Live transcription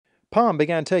Palm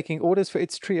began taking orders for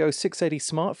its Treo 680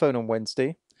 smartphone on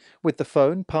Wednesday. With the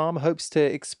phone, Palm hopes to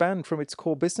expand from its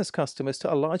core business customers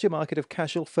to a larger market of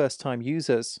casual first-time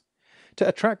users. To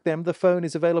attract them, the phone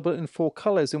is available in four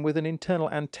colors and with an internal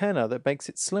antenna that makes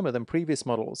it slimmer than previous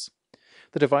models.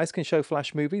 The device can show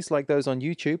flash movies like those on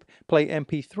YouTube, play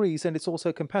MP3s, and it's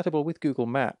also compatible with Google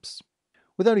Maps.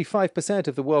 With only 5%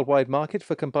 of the worldwide market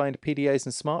for combined PDAs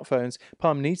and smartphones,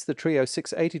 Palm needs the Treo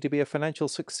 680 to be a financial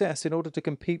success in order to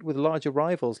compete with larger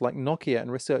rivals like Nokia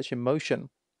and Research in Motion.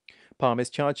 Palm is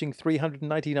charging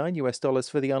 $399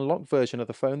 for the unlocked version of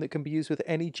the phone that can be used with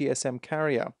any GSM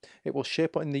carrier. It will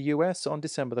ship in the US on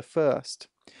December the 1st.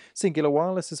 Singular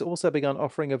Wireless has also begun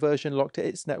offering a version locked to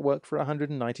its network for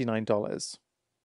 $199.